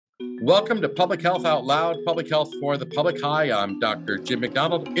Welcome to Public Health Out Loud, Public Health for the Public. Hi, I'm Dr. Jim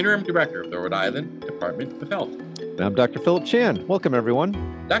McDonald, Interim Director of the Rhode Island Department of Health. And I'm Dr. Philip Chan. Welcome,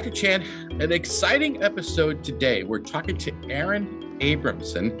 everyone. Dr. Chan, an exciting episode today. We're talking to Erin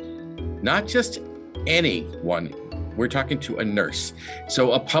Abramson, not just anyone. We're talking to a nurse.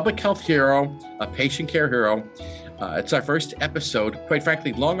 So a public health hero, a patient care hero. It's our first episode, quite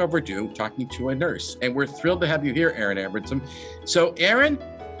frankly, long overdue, talking to a nurse. And we're thrilled to have you here, Erin Abramson. So Erin,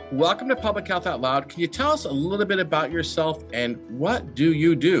 welcome to Public Health Out Loud. Can you tell us a little bit about yourself and what do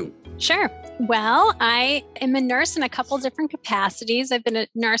you do? Sure. Well, I am a nurse in a couple different capacities. I've been a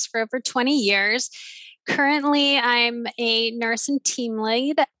nurse for over 20 years. Currently, I'm a nurse and team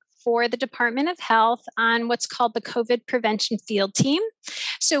lead for the Department of Health on what's called the COVID prevention field team.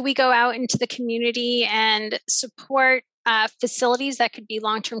 So we go out into the community and support facilities that could be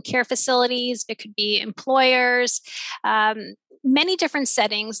long-term care facilities, it could be employers, many different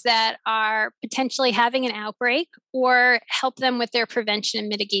settings that are potentially having an outbreak or help them with their prevention and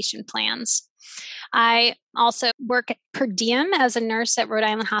mitigation plans. I also work per diem as a nurse at Rhode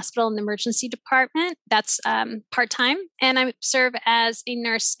Island Hospital in the emergency department. That's part-time. And I serve as a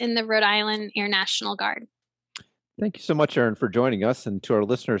nurse in the Rhode Island Air National Guard. Thank you so much, Erin, for joining us. And to our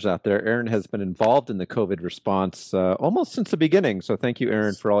listeners out there, Erin has been involved in the COVID response almost since the beginning. So thank you,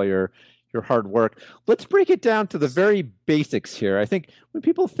 Erin, for all your hard work. Let's break it down to the very basics here. I think when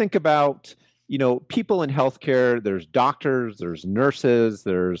people think about, people in healthcare, there's doctors, there's nurses,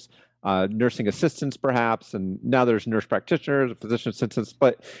 there's nursing assistants perhaps, and now there's nurse practitioners, physician assistants.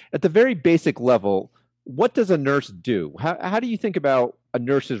 But at the very basic level, what does a nurse do? How do you think about a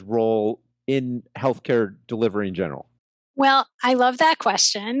nurse's role in healthcare delivery in general? Well, I love that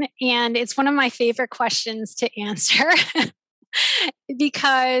question. And it's one of my favorite questions to answer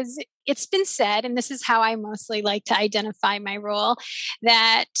because it's been said, and this is how I mostly like to identify my role,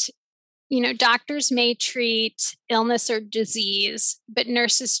 that doctors may treat illness or disease, but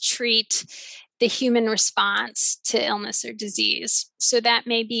nurses treat the human response to illness or disease. So that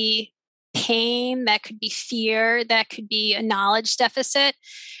may be pain, that could be fear, that could be a knowledge deficit.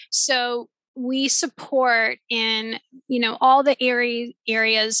 So we support in, all the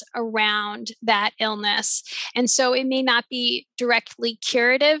areas around that illness. And so it may not be directly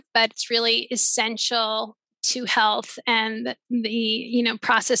curative, but it's really essential to health and the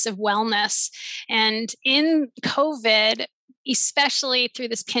process of wellness. And in COVID, especially through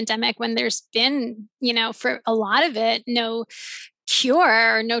this pandemic, when there's been, for a lot of it, no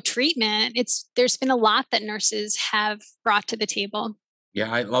cure or no treatment, there's been a lot that nurses have brought to the table. Yeah,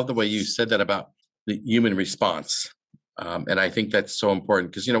 I love the way you said that about the human response. And I think that's so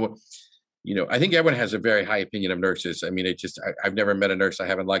important because, I think everyone has a very high opinion of nurses. I mean, I've never met a nurse I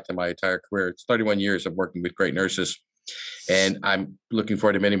haven't liked in my entire career. It's 31 years of working with great nurses, and I'm looking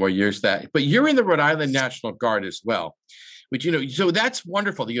forward to many more years that. But you're in the Rhode Island National Guard as well, which, so that's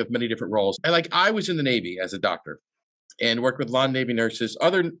wonderful that you have many different roles. I was in the Navy as a doctor and worked with a lot of Navy nurses,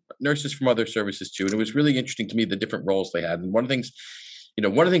 other nurses from other services too. And it was really interesting to me, the different roles they had. And one of the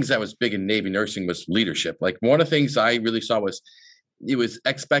things that was big in Navy nursing was leadership. Like one of the things I really saw was it was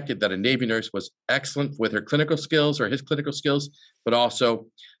expected that a Navy nurse was excellent with her clinical skills or his clinical skills, but also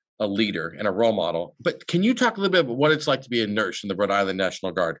a leader and a role model. But can you talk a little bit about what it's like to be a nurse in the Rhode Island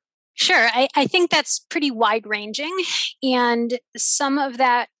National Guard? Sure. I think that's pretty wide ranging. And some of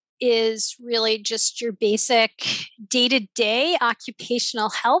that is really just your basic day-to-day occupational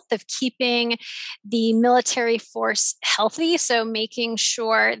health of keeping the military force healthy. So making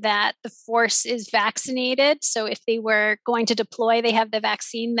sure that the force is vaccinated. So if they were going to deploy, they have the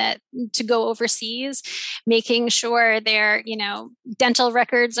vaccine to go overseas, making sure their, dental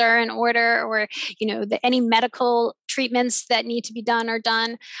records are in order or, any medical treatments that need to be done are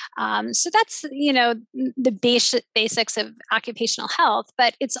done. So that's, the basics of occupational health,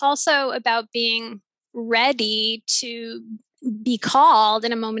 but it's also about being ready to be called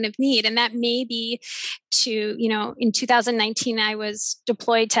in a moment of need. And that may be in 2019, I was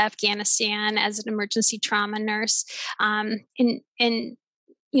deployed to Afghanistan as an emergency trauma nurse. In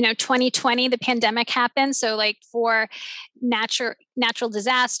 2020, the pandemic happened. So for natural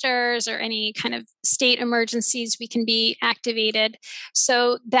disasters or any kind of state emergencies, we can be activated.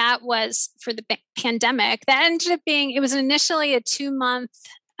 So that was for the pandemic. That ended up being, it was initially a 2-month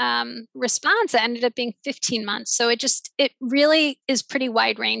response that ended up being 15 months. So it really is pretty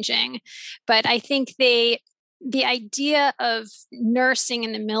wide ranging. But I think the idea of nursing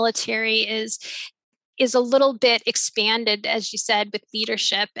in the military is a little bit expanded, as you said, with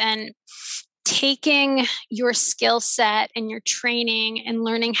leadership and taking your skill set and your training and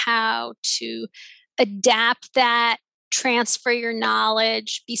learning how to adapt that transfer your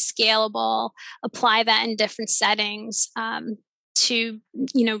knowledge, be scalable, apply that in different settings, to,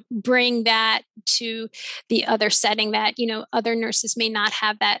 bring that to the other setting that, other nurses may not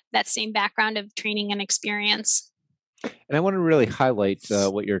have that same background of training and experience. And I want to really highlight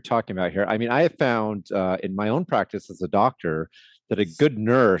what you're talking about here. I mean, I have found in my own practice as a doctor that a good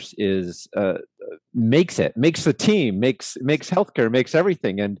nurse makes the team, makes healthcare, makes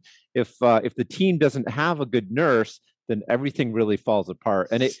everything. And if the team doesn't have a good nurse, then everything really falls apart.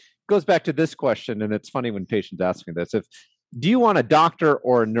 And it goes back to this question, and it's funny when patients ask me this: do you want a doctor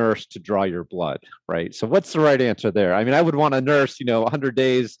or a nurse to draw your blood, right? So what's the right answer there? I mean, I would want a nurse, 100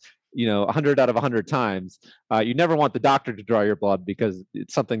 days, 100 out of 100 times. You never want the doctor to draw your blood because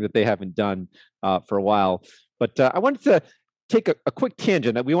it's something that they haven't done for a while. But I wanted to take a quick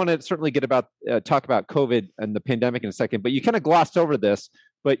tangent. We want to certainly talk about COVID and the pandemic in a second, but you kind of glossed over this.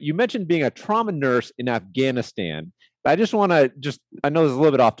 But you mentioned being a trauma nurse in Afghanistan. I just want to I know this is a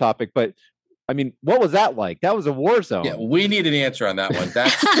little bit off topic, but I mean, what was that like? That was a war zone. Yeah, we need an answer on that one.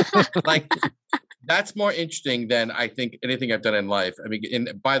 That's that's more interesting than I think anything I've done in life. I mean,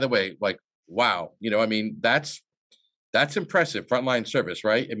 and by the way, wow, I mean, that's impressive frontline service,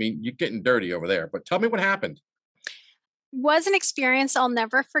 right? I mean, you're getting dirty over there, but tell me what happened. Was an experience I'll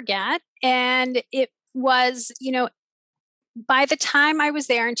never forget. And it was, by the time I was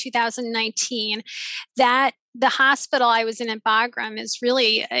there in 2019, that the hospital I was in at Bagram is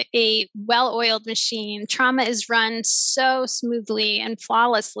really a well-oiled machine. Trauma is run so smoothly and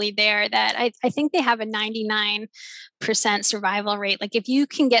flawlessly there that I think they have a 99% survival rate. Like if you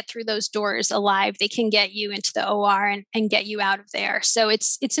can get through those doors alive, they can get you into the OR and get you out of there. So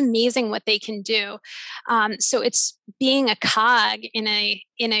it's amazing what they can do. So it's being a cog in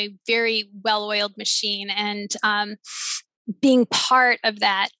a very well-oiled machine and being part of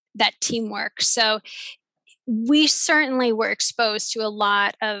that teamwork. So we certainly were exposed to a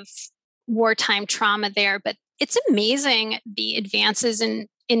lot of wartime trauma there, but it's amazing the advances in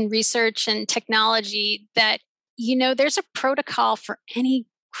research and technology that, there's a protocol for any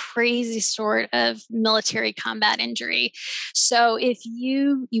crazy sort of military combat injury. So if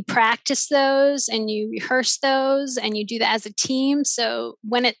you practice those and you rehearse those and you do that as a team, so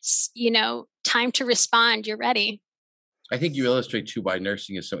when it's, time to respond, you're ready. I think you illustrate too why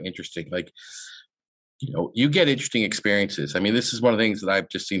nursing is so interesting. You get interesting experiences. I mean, this is one of the things that I've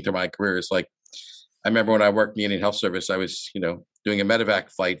just seen through my career is I remember when I worked in the Indian Health Service, I was, doing a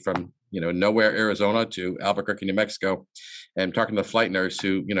medevac flight from, nowhere, Arizona to Albuquerque, New Mexico, and talking to the flight nurse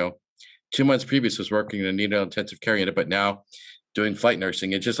who, 2 months previous was working in a neonatal intensive care unit, but now doing flight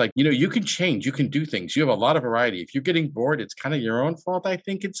nursing. It's just you can change, you can do things. You have a lot of variety. If you're getting bored, it's kind of your own fault, I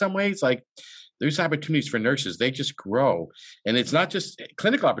think, in some ways. There's opportunities for nurses. They just grow. And it's not just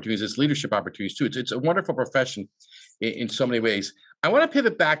clinical opportunities, it's leadership opportunities too. It's a wonderful profession in so many ways. I want to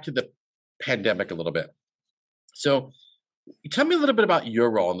pivot back to the pandemic a little bit. So tell me a little bit about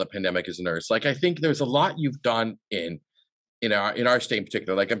your role in the pandemic as a nurse. I think there's a lot you've done in our state in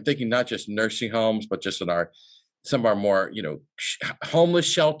particular. I'm thinking not just nursing homes, but just in some of our more, homeless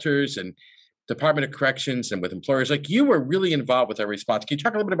shelters and Department of Corrections and with employers. You were really involved with our response. Can you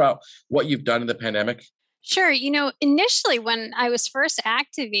talk a little bit about what you've done in the pandemic? Sure. Initially when I was first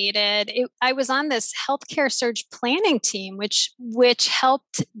activated, I was on this healthcare surge planning team, which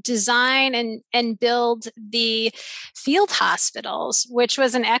helped design and build the field hospitals, which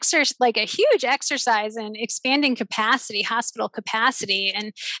was a huge exercise in expanding hospital capacity,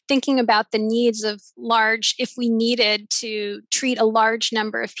 and thinking about the needs of if we needed to treat a large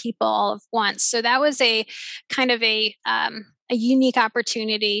number of people all at once. So that was a kind of a unique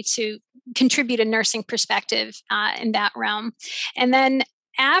opportunity to contribute a nursing perspective in that realm. And then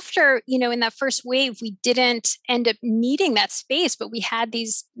after, in that first wave, we didn't end up needing that space, but we had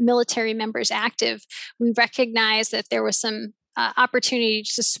these military members active. We recognized that there was some opportunity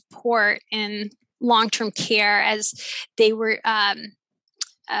to support in long-term care as they were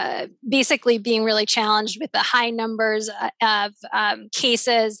basically being really challenged with the high numbers of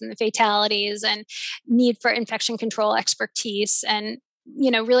cases and the fatalities and need for infection control expertise and,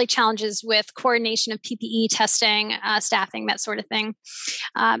 really challenges with coordination of PPE testing, staffing, that sort of thing.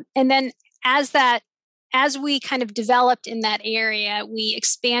 And then as we kind of developed in that area, we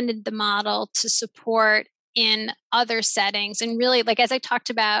expanded the model to support in other settings and really, as I talked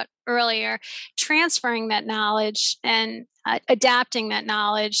about earlier, transferring that knowledge and adapting that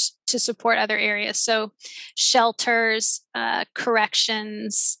knowledge to support other areas. So shelters,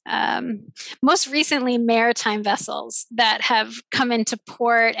 corrections, most recently maritime vessels that have come into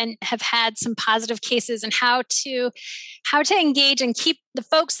port and have had some positive cases, and how to engage and keep the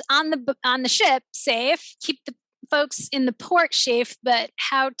folks on the ship safe, keep the folks in the port safe, but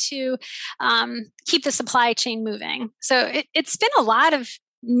how to keep the supply chain moving. So it's been a lot of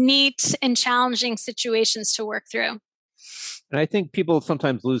neat and challenging situations to work through. And I think people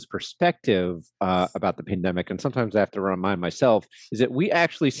sometimes lose perspective about the pandemic. And sometimes I have to remind myself is that we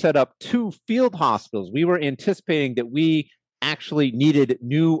actually set up 2 field hospitals. We were anticipating that we actually needed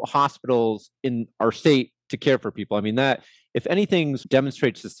new hospitals in our state to care for people. I mean, that if anything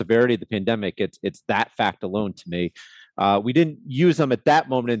demonstrates the severity of the pandemic, it's that fact alone to me. We didn't use them at that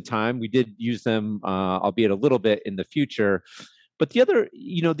moment in time. We did use them, albeit a little bit in the future. But the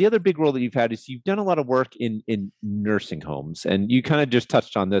other big role that you've had is you've done a lot of work in nursing homes, and you kind of just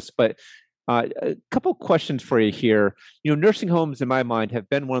touched on this. But a couple questions for you here. Nursing homes, in my mind, have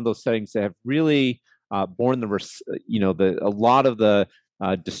been one of those settings that have really borne a lot of the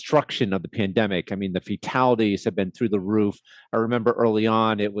destruction of the pandemic. I mean, the fatalities have been through the roof. I remember early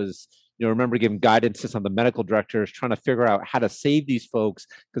on, it was. Remember giving guidance on the medical directors trying to figure out how to save these folks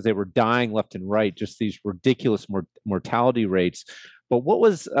because they were dying left and right, just these ridiculous mortality rates. But what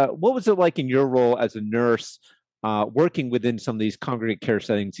was it like in your role as a nurse, working within some of these congregate care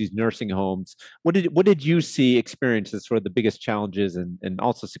settings, these nursing homes? What did you experience as sort of the biggest challenges and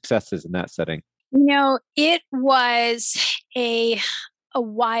also successes in that setting? It was a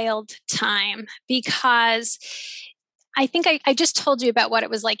wild time because I think I just told you about what it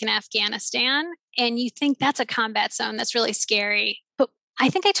was like in Afghanistan, and you think that's a combat zone. That's really scary. But I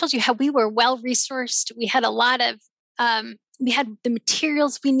think I told you how we were well-resourced. We had a lot of, we had the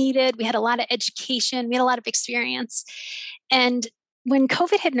materials we needed. We had a lot of education. We had a lot of experience. And when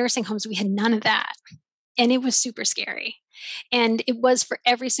COVID hit nursing homes, we had none of that. And it was super scary. And it was for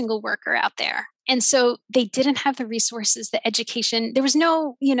every single worker out there. And so they didn't have the resources, the education. There was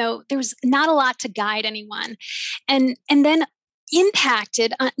there was not a lot to guide anyone. And then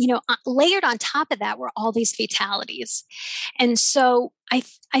impacted, layered on top of that were all these fatalities. And so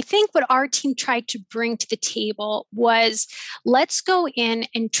I think what our team tried to bring to the table was let's go in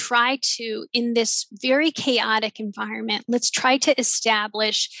and try to, in this very chaotic environment, let's try to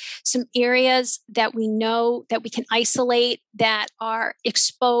establish some areas that we know that we can isolate, that are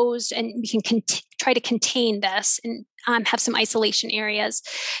exposed, and we can try to contain this and have some isolation areas,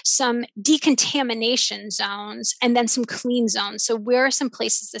 some decontamination zones, and then some clean zones. So where are some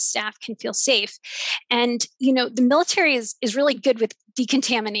places the staff can feel safe? And, the military is really good with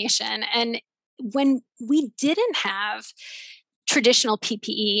decontamination. And when we didn't have traditional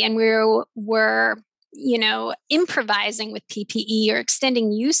PPE and we were improvising with PPE or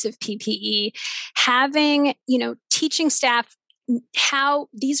extending use of PPE, having, teaching staff how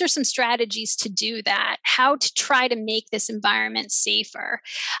these are some strategies to do that, how to try to make this environment safer.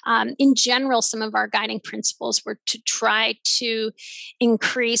 In general, some of our guiding principles were to try to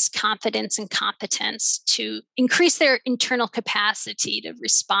increase confidence and competence, to increase their internal capacity to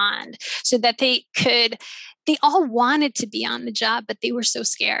respond so that they all wanted to be on the job, but they were so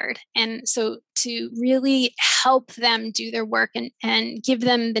scared. And so to really help them do their work and give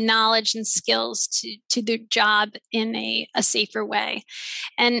them the knowledge and skills to their job in a safer way.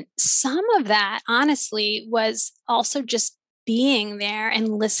 And some of that, honestly, was also just being there and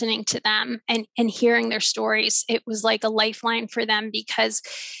listening to them and hearing their stories. It was like a lifeline for them because,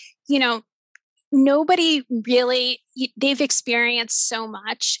 nobody really, they've experienced so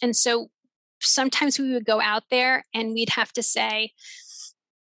much. And so sometimes we would go out there and we'd have to say,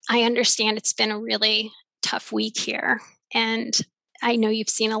 I understand it's been a really tough week here. And I know you've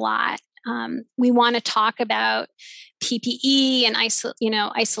seen a lot. We want to talk about PPE and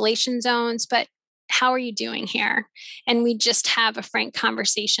isolation zones, but how are you doing here? And we just have a frank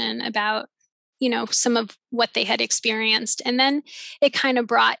conversation about, some of what they had experienced. And then it kind of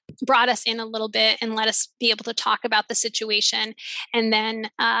brought us in a little bit and let us be able to talk about the situation. And then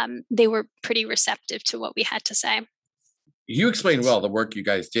they were pretty receptive to what we had to say. You explained well the work you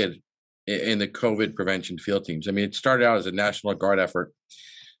guys did in the COVID prevention field teams. I mean, it started out as a National Guard effort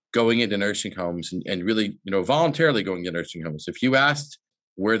going into nursing homes and really, voluntarily going to nursing homes. If you asked,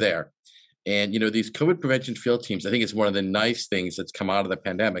 we're there. And, these COVID prevention field teams, I think it's one of the nice things that's come out of the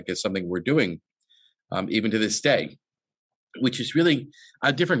pandemic is something we're doing even to this day, which is really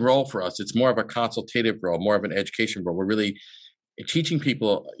a different role for us. It's more of a consultative role, more of an education role. We're really teaching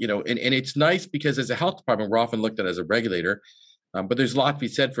people, and it's nice because as a health department, we're often looked at as a regulator, but there's a lot to be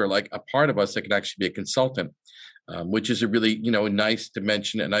said for like a part of us that can actually be a consultant, which is a really, nice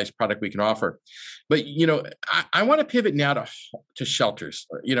dimension, a nice product we can offer. But, I want to pivot now to shelters,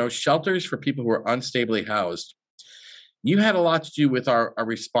 shelters for people who are unstably housed. You had a lot to do with our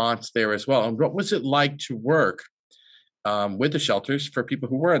response there as well. And what was it like to work with the shelters for people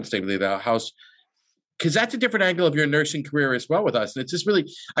who were unstably housed? because that's a different angle of your nursing career as well with us. And it's just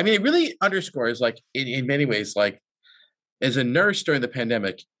really, I mean, it really underscores, like, in many ways, like, as a nurse during the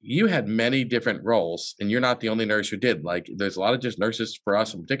pandemic, you had many different roles, and you're not the only nurse who did. Like, there's a lot of just nurses for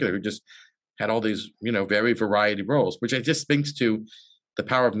us in particular who just had all these, very variety roles, which I just speaks to the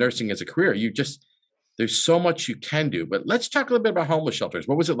power of nursing as a career. There's so much you can do. But let's talk a little bit about homeless shelters.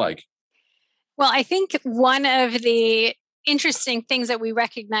 What was it like? Well, I think one of the interesting things that we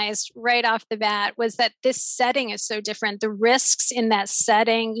recognized right off the bat was that this setting is so different. The risks in that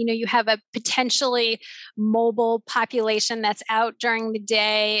setting, you have a potentially mobile population that's out during the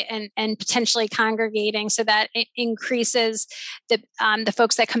day and potentially congregating, so that it increases the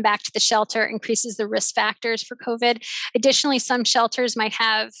folks that come back to the shelter, increases the risk factors for COVID. Additionally, some shelters might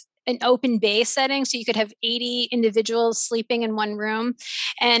have an open bay setting, so you could have 80 individuals sleeping in one room,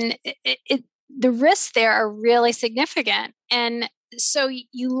 and the risks there are really significant. And so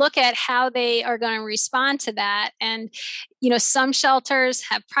you look at how they are going to respond to that. And, some shelters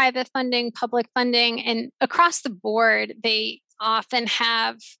have private funding, public funding, and across the board, they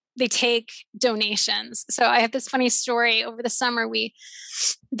take donations. So I have this funny story. Over the summer, we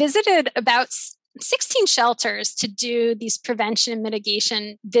visited about 16 shelters to do these prevention and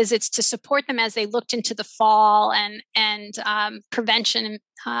mitigation visits to support them as they looked into the fall and prevention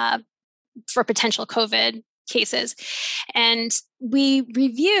for potential COVID cases. And we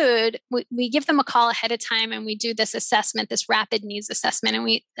give them a call ahead of time, and we do this assessment, this rapid needs assessment, and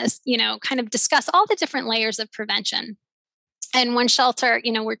we, kind of discuss all the different layers of prevention. And one shelter,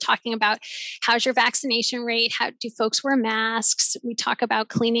 we're talking about, how's your vaccination rate? How do folks wear masks? We talk about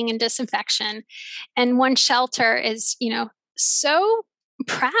cleaning and disinfection. And one shelter is, so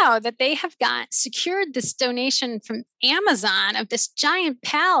proud that they have secured this donation from Amazon of this giant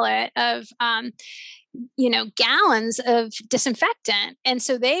pallet of, gallons of disinfectant. And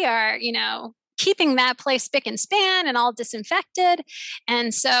so they are, keeping that place spick and span and all disinfected.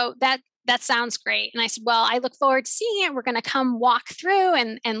 And so that sounds great. And I said, well, I look forward to seeing it. We're going to come walk through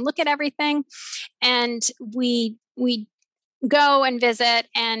and look at everything. And we go and visit.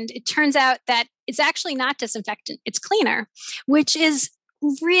 And it turns out that it's actually not disinfectant, it's cleaner, which is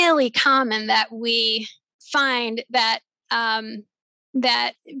really common that we find that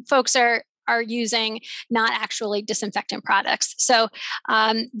that folks are using not actually disinfectant products. So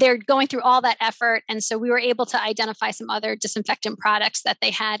they're going through all that effort. And so we were able to identify some other disinfectant products that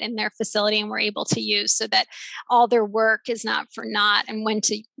they had in their facility and were able to use, so that all their work is not for naught and when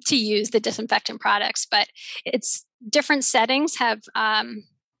to use the disinfectant products. But it's different settings have,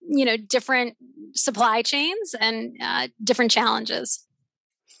 different supply chains and different challenges.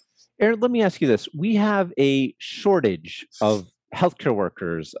 Erin, let me ask you this. We have a shortage of healthcare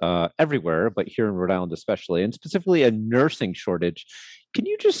workers everywhere, but here in Rhode Island especially, and specifically a nursing shortage. Can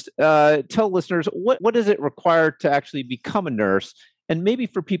you just tell listeners what does it require to actually become a nurse? And maybe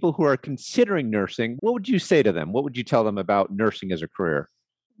for people who are considering nursing, what would you say to them? What would you tell them about nursing as a career?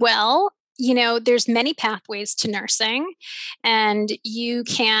 Well, there's many pathways to nursing, and you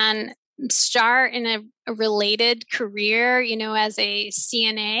can start in a related career, as a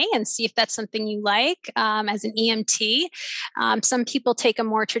CNA, and see if that's something you like, as an EMT. Some people take a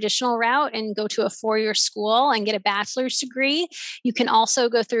more traditional route and go to a 4-year school and get a bachelor's degree. You can also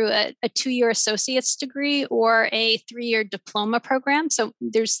go through a 2-year associate's degree or a 3-year diploma program. So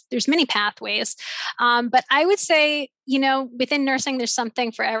there's many pathways. But I would say, within nursing, there's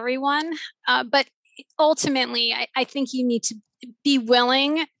something for everyone. But ultimately, I think you need to be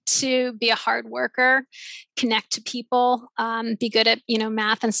willing to be a hard worker, connect to people, be good at,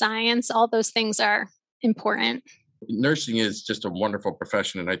 math and science. All those things are important. Nursing is just a wonderful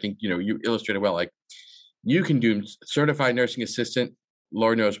profession. And I think, you illustrated well, like, you can do certified nursing assistant.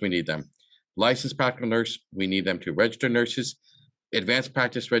 Lord knows we need them. Licensed practical nurse, we need them too. Registered nurses, advanced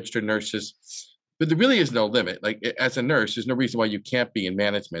practice registered nurses. But there really is no limit. Like, as a nurse, there's no reason why you can't be in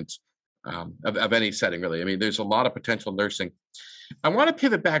management of any setting, really. I mean, there's a lot of potential nursing. I want to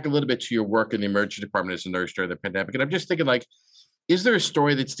pivot back a little bit to your work in the emergency department as a nurse during the pandemic. And I'm just thinking, like, is there a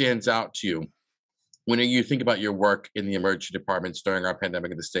story that stands out to you when you think about your work in the emergency departments during our pandemic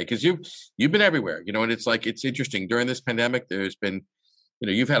in the state? Because you've been everywhere, and it's interesting. During this pandemic, there's been,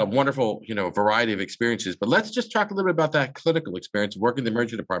 you've had a wonderful, variety of experiences. But let's just talk a little bit about that clinical experience of working in the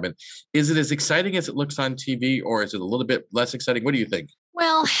emergency department. Is it as exciting as it looks on TV, or is it a little bit less exciting? What do you think?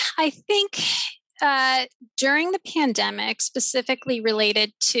 Well, I think during the pandemic, specifically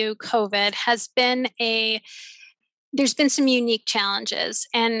related to COVID, there's been some unique challenges.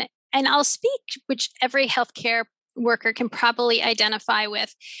 And I'll speak, which every healthcare worker can probably identify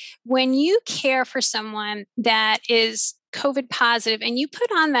with. When you care for someone that is COVID positive and you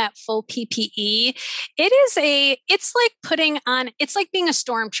put on that full PPE, it's like being a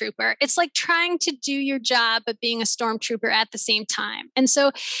stormtrooper. It's like trying to do your job, but being a stormtrooper at the same time. And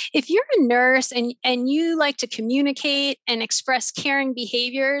so if you're a nurse and you like to communicate and express caring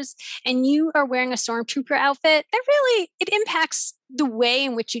behaviors and you are wearing a stormtrooper outfit, it impacts the way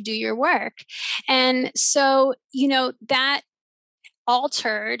in which you do your work. And so, that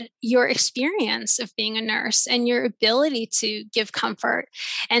altered your experience of being a nurse and your ability to give comfort.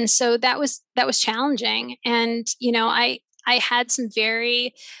 And so that was challenging. And, I had some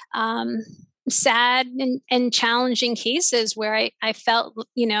very sad and challenging cases where I felt,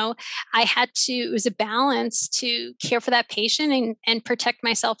 I had to, it was a balance to care for that patient and protect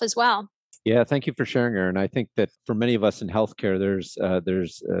myself as well. Yeah, thank you for sharing, Erin. I think that for many of us in healthcare,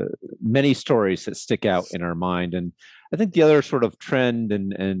 there's many stories that stick out in our mind. And I think the other sort of trend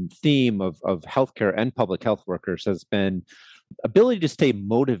and theme of healthcare and public health workers has been ability to stay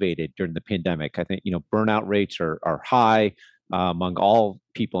motivated during the pandemic. I think, burnout rates are high among all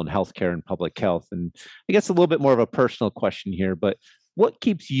people in healthcare and public health. And I guess a little bit more of a personal question here, but what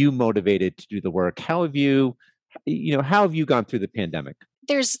keeps you motivated to do the work? How have you gone through the pandemic?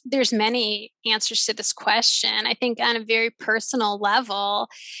 There's many answers to this question. I think on a very personal level,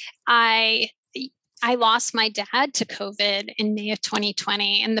 I lost my dad to COVID in May of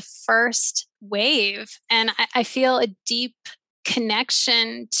 2020 in the first wave. And I feel a deep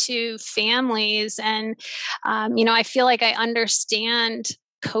connection to families. And, I feel like I understand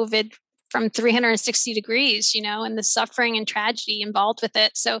COVID from 360 degrees, and the suffering and tragedy involved with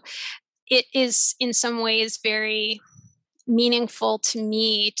it. So it is in some ways very meaningful to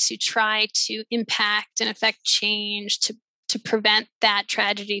me to try to impact and affect change to prevent that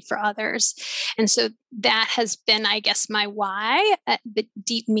tragedy for others. And so that has been, I guess, my why, the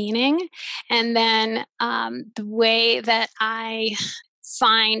deep meaning. And then the way that I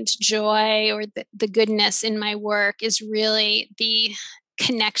find joy or the goodness in my work is really the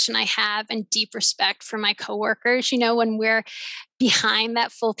connection I have and deep respect for my coworkers, when we're behind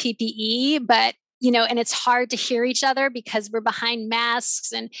that full PPE, but and it's hard to hear each other because we're behind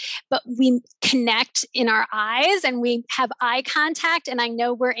masks but we connect in our eyes and we have eye contact. And I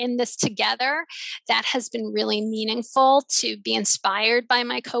know we're in this together. That has been really meaningful to be inspired by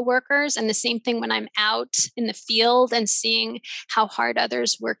my coworkers. And the same thing when I'm out in the field and seeing how hard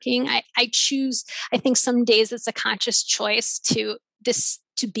others working. I think some days it's a conscious choice to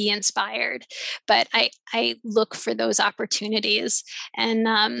be inspired, but I look for those opportunities.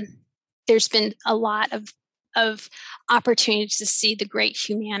 And, there's been a lot of opportunities to see the great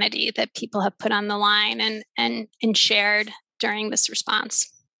humanity that people have put on the line and shared during this response.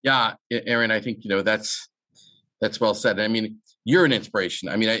 Yeah, Erin, I think that's well said. I mean, you're an inspiration.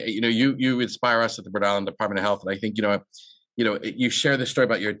 I mean, you inspire us at the Rhode Island Department of Health, and I think you share the story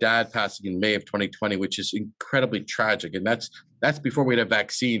about your dad passing in May of 2020, which is incredibly tragic, and that's before we had a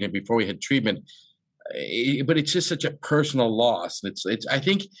vaccine and before we had treatment. But it's just such a personal loss. It's I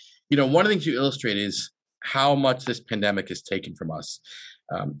think. One of the things you illustrate is how much this pandemic has taken from us.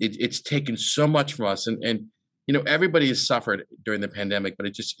 It's taken so much from us, and everybody has suffered during the pandemic, but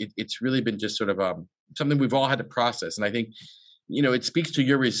it's really been just sort of something we've all had to process. And I think, it speaks to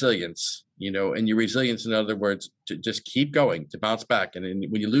your resilience, and your resilience, in other words, to just keep going, to bounce back. And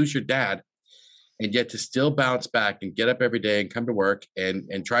when you lose your dad, and yet to still bounce back and get up every day and come to work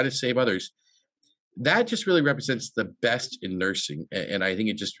and try to save others. That just really represents the best in nursing. And I think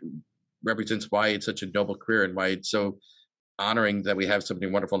it just represents why it's such a noble career and why it's so honoring that we have so many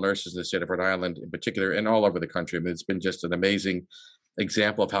wonderful nurses in the state of Rhode Island in particular and all over the country. I mean, it's been just an amazing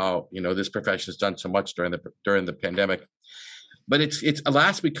example of how, this profession has done so much during the pandemic. But it's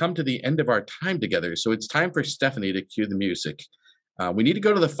alas, we come to the end of our time together. So it's time for Stephanie to cue the music. We need to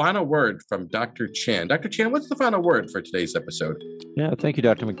go to the final word from Dr. Chan. Dr. Chan, what's the final word for today's episode? Yeah, thank you,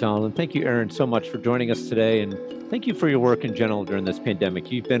 Dr. McDonald. And thank you, Erin, so much for joining us today. And thank you for your work in general during this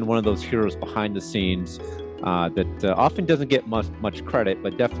pandemic. You've been one of those heroes behind the scenes that often doesn't get much credit,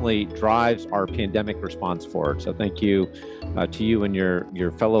 but definitely drives our pandemic response forward. So thank you to you and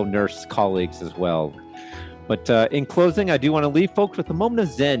your fellow nurse colleagues as well. But in closing, I do want to leave folks with a moment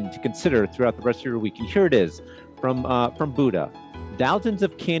of Zen to consider throughout the rest of your week. And here it is from Buddha. Thousands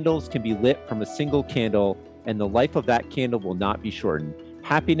of candles can be lit from a single candle, and the life of that candle will not be shortened.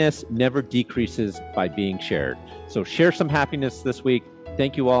 Happiness never decreases by being shared. So share some happiness this week.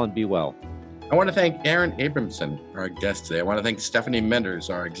 Thank you all and be well. I want to thank Erin Abramson, our guest today. I want to thank Stephanie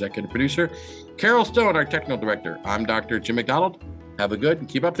Menders, our executive producer, Carol Stone, our technical director. I'm Dr. Jim McDonald. Have a good and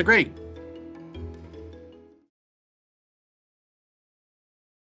keep up the great.